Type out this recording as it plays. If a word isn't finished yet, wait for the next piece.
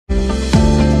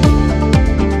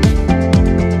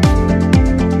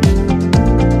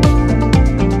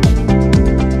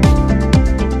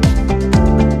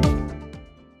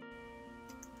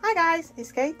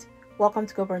It's Kate. Welcome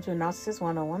to Covert Narcissist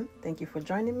 101. Thank you for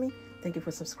joining me. Thank you for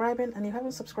subscribing. And if you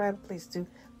haven't subscribed, please do.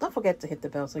 Don't forget to hit the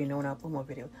bell so you know when I upload more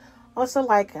videos. Also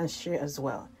like and share as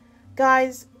well.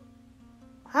 Guys,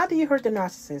 how do you hurt the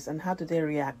narcissist and how do they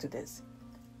react to this?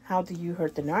 How do you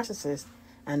hurt the narcissist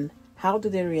and how do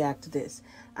they react to this?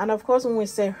 And of course, when we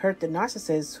say hurt the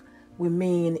narcissist, we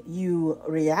mean you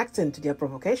reacting to their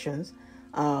provocations,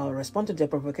 respond to their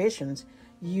provocations,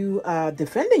 you are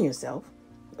defending yourself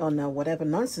on whatever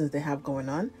nonsense they have going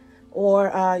on,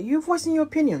 or you voicing your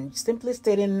opinion, simply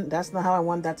stating that's not how I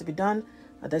want that to be done,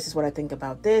 this is what I think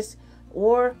about this,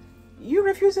 or you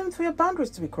refusing for your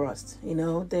boundaries to be crossed. You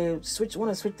know, they want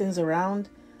to switch things around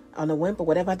on a whim or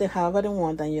whatever however they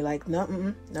want, and you're like,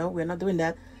 no, we're not doing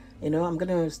that. You know, I'm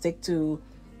gonna stick to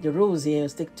the rules here,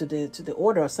 stick to the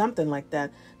order or something like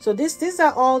that. So these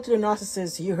are all to the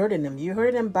narcissist. You're hurting them. You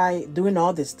hurt them by doing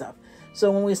all this stuff. So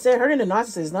when we say hurting the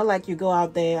narcissist, it's not like you go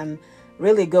out there and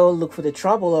really go look for the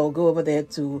trouble or go over there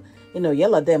to,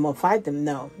 yell at them or fight them.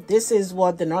 No, this is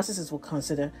what the narcissist will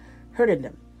consider hurting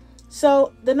them.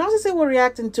 So the narcissist will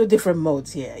react in two different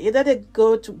modes here. Either they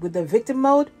go with the victim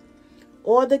mode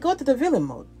or they go to the villain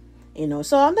mode.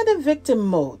 So under the victim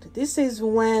mode, this is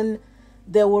when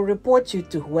they will report you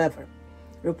to whoever.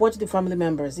 Report to the family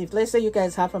members. If let's say you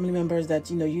guys have family members that,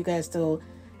 you guys still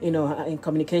in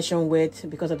communication with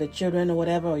because of the children or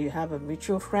whatever, or you have a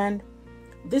mutual friend,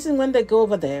 this is when they go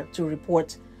over there to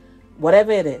report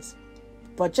whatever it is.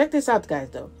 But check this out, guys,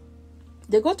 though.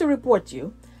 They go to report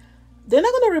you. They're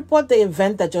not going to report the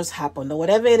event that just happened or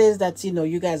whatever it is that,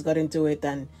 you guys got into it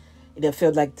and they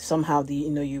feel like somehow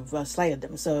you've slighted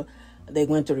them. So they're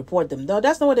going to report them. No,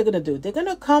 that's not what they're going to do. They're going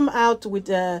to come out with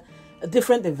a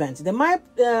different event. They might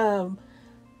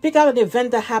pick out an event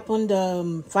that happened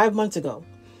 5 months ago,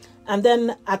 and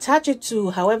then attach it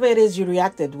to however it is you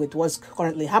reacted with what's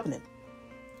currently happening.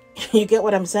 You get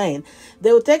what I'm saying?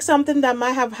 They will take something that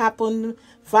might have happened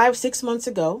 5-6 months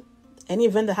ago, any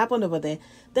event that happened over there.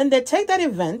 Then they take that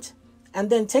event and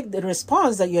then take the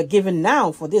response that you're giving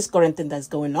now for this current thing that's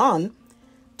going on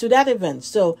to that event.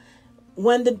 So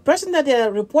when the person that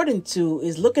they're reporting to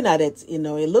is looking at it,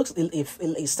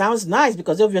 it sounds nice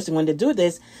because obviously when they do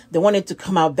this, they want it to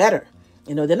come out better.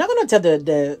 They're not going to tell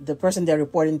the person they're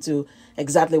reporting to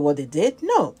exactly what they did.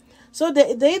 No. So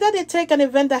they either they take an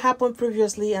event that happened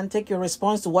previously and take your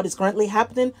response to what is currently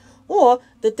happening, or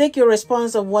they take your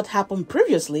response of what happened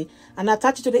previously and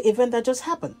attach it to the event that just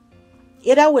happened.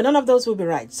 Either way, none of those will be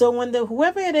right. So when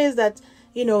whoever it is that,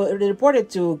 they reported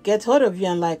to get hold of you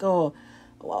and like, oh,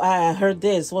 I heard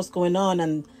this, what's going on?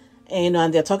 And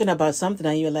they're talking about something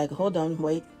and you're like, hold on,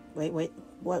 wait,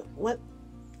 what?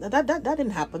 That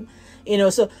didn't happen,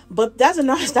 so, but that's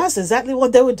exactly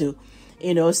what they would do,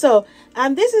 so,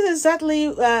 and this is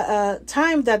exactly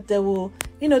time that they will,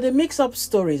 they mix up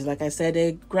stories. Like I said,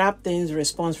 they grab things,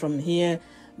 response from here,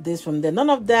 this from there, none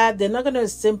of that. They're not going to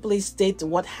simply state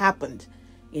what happened.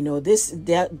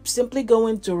 They're simply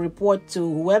going to report to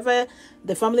whoever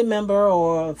the family member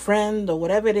or friend or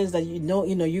whatever it is that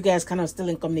you guys kind of still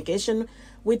in communication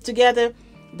with together.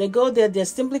 They go there, they're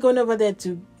simply going over there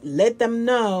to let them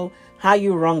know how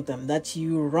you wronged them, that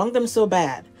you wronged them so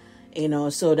bad,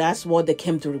 so that's what they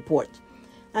came to report.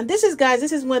 And this is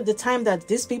when the time that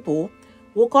these people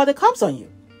will call the cops on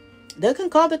you. They can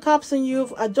call the cops on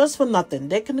you just for nothing.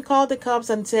 They can call the cops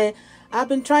and say, I've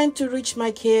been trying to reach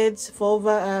my kids for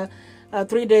over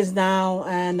 3 days now,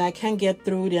 and I can't get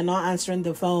through. They're not answering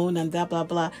the phone and blah, blah,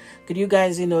 blah. Could you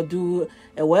guys, do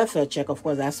a welfare check? Of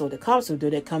course, that's what the cops will do.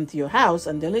 They come to your house,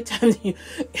 and the only time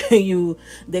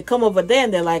they come over there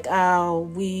and they're like,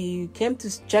 we came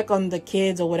to check on the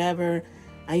kids or whatever,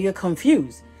 and you're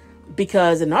confused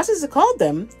because the narcissist called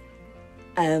them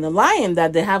and lying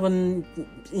that they haven't,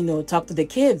 talked to the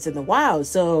kids in a while.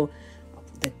 So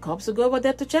the cops will go over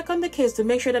there to check on the kids to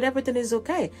make sure that everything is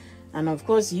okay. And of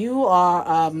course, you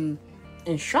are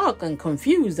in shock and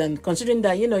confused, and considering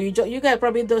that you guys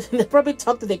probably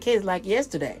talked to the kids like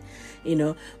yesterday,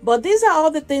 But these are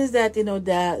all the things that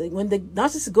that when the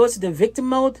narcissist goes to the victim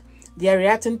mode, they are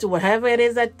reacting to whatever it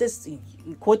is that this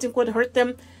quote unquote hurt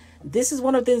them. This is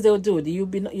one of the things they will do.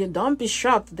 You don't be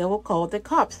shocked. They will call the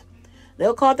cops.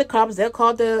 They'll call the cops. They'll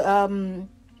call the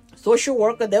social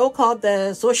worker. They will call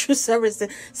the social service,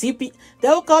 CP. They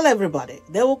will call everybody.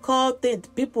 They will call the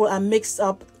people and mix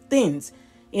up things.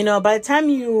 By the time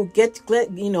you get clear,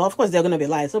 of course they're going to be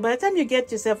lies. So by the time you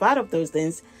get yourself out of those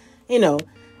things,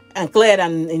 and cleared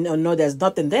and know there's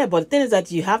nothing there. But the thing is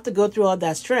that you have to go through all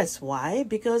that stress. Why?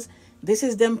 Because this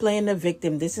is them playing a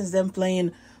victim. This is them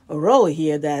playing a role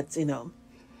here that,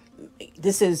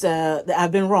 this is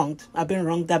I've been wronged. I've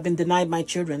been denied my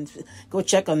children. Go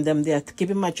check on them. They're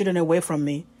keeping my children away from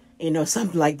me.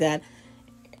 Something like that.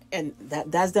 And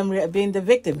that's them being the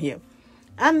victim here.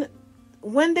 And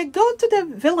when they go to the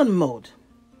villain mode,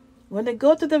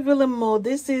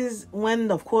 this is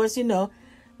when, of course,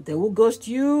 they will ghost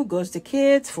you, ghost the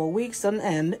kids for weeks on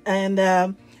end,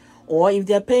 and or if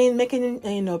they're making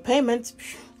payments,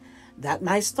 that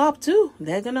might stop too.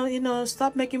 They're gonna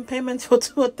stop making payments for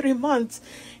 2 or 3 months,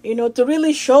 to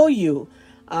really show you,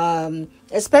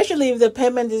 especially if the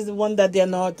payment is the one that they're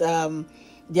not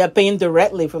they're paying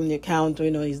directly from the account.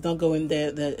 It's not going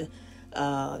there. The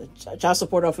child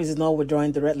support office is not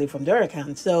withdrawing directly from their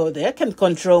account, so they can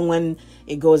control when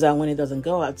it goes out, when it doesn't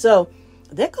go out. So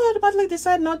they could automatically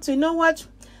decide not to. You know what?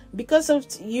 Because of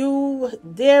you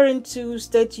daring to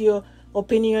state your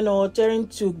opinion or daring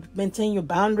to maintain your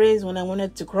boundaries when I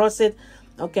wanted to cross it,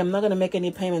 okay, I'm not going to make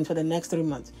any payments for the next 3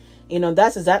 months.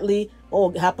 That's exactly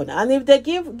what happened. And if they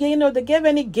give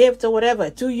any gift or whatever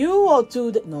to you or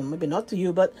no, maybe not to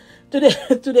you, but to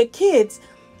the kids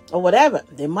or whatever,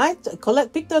 they might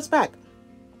pick those back.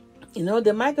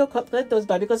 They might go collect those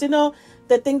back because,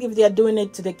 they think if they are doing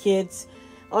it to the kids,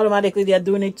 automatically they are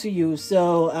doing it to you.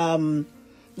 So,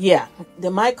 yeah, they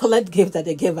might collect gifts that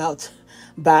they give out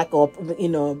back, or,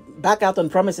 back out on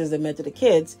promises they made to the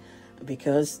kids,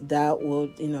 because that will,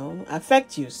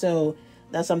 affect you. So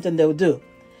that's something they'll do.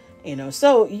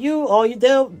 So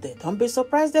they don't be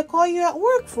surprised they call you at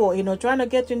work for, trying to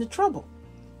get you into trouble.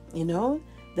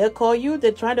 They'll call you,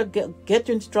 they're trying to get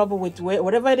you into trouble with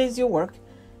whatever it is you work.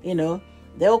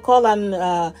 They'll call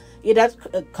and either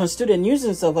constitute a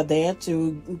nuisance over there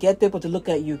to get people to look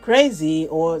at you crazy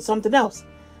or something else.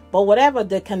 But whatever,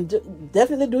 they can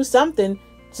definitely do something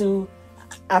to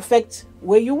affect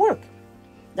where you work.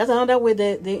 That's another way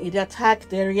they attack,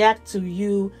 they react to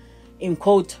you, in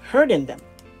quote, hurting them.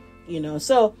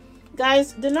 So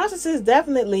guys, the narcissist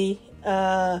definitely,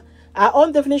 our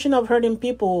own definition of hurting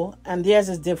people and theirs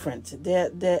is different.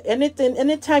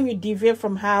 Anytime you deviate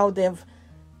from how they've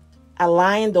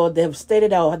aligned, or they've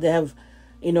stated, or they have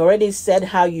already said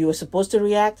how you're supposed to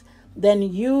react, then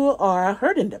you are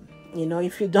hurting them.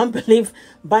 If you don't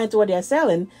buy into what they're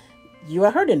selling, you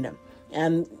are hurting them.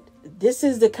 And this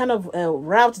is the kind of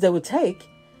route they would take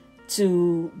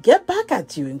to get back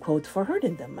at you, in quote, for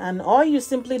hurting them. And all you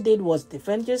simply did was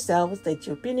defend yourself, state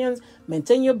your opinions,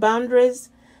 maintain your boundaries.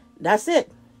 That's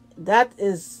it. That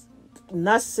is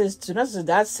narcissist to narcissist.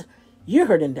 That's you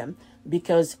hurting them.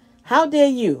 Because how dare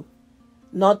you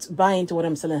not buy into what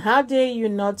I'm selling? How dare you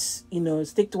not,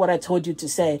 stick to what I told you to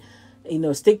say,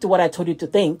 stick to what I told you to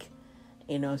think,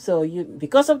 so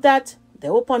because of that, they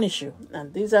will punish you.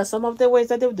 And these are some of the ways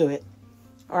that they'll do it.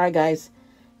 All right, guys,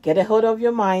 get a hold of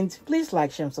your mind. Please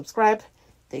like, share, and subscribe.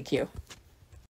 Thank you.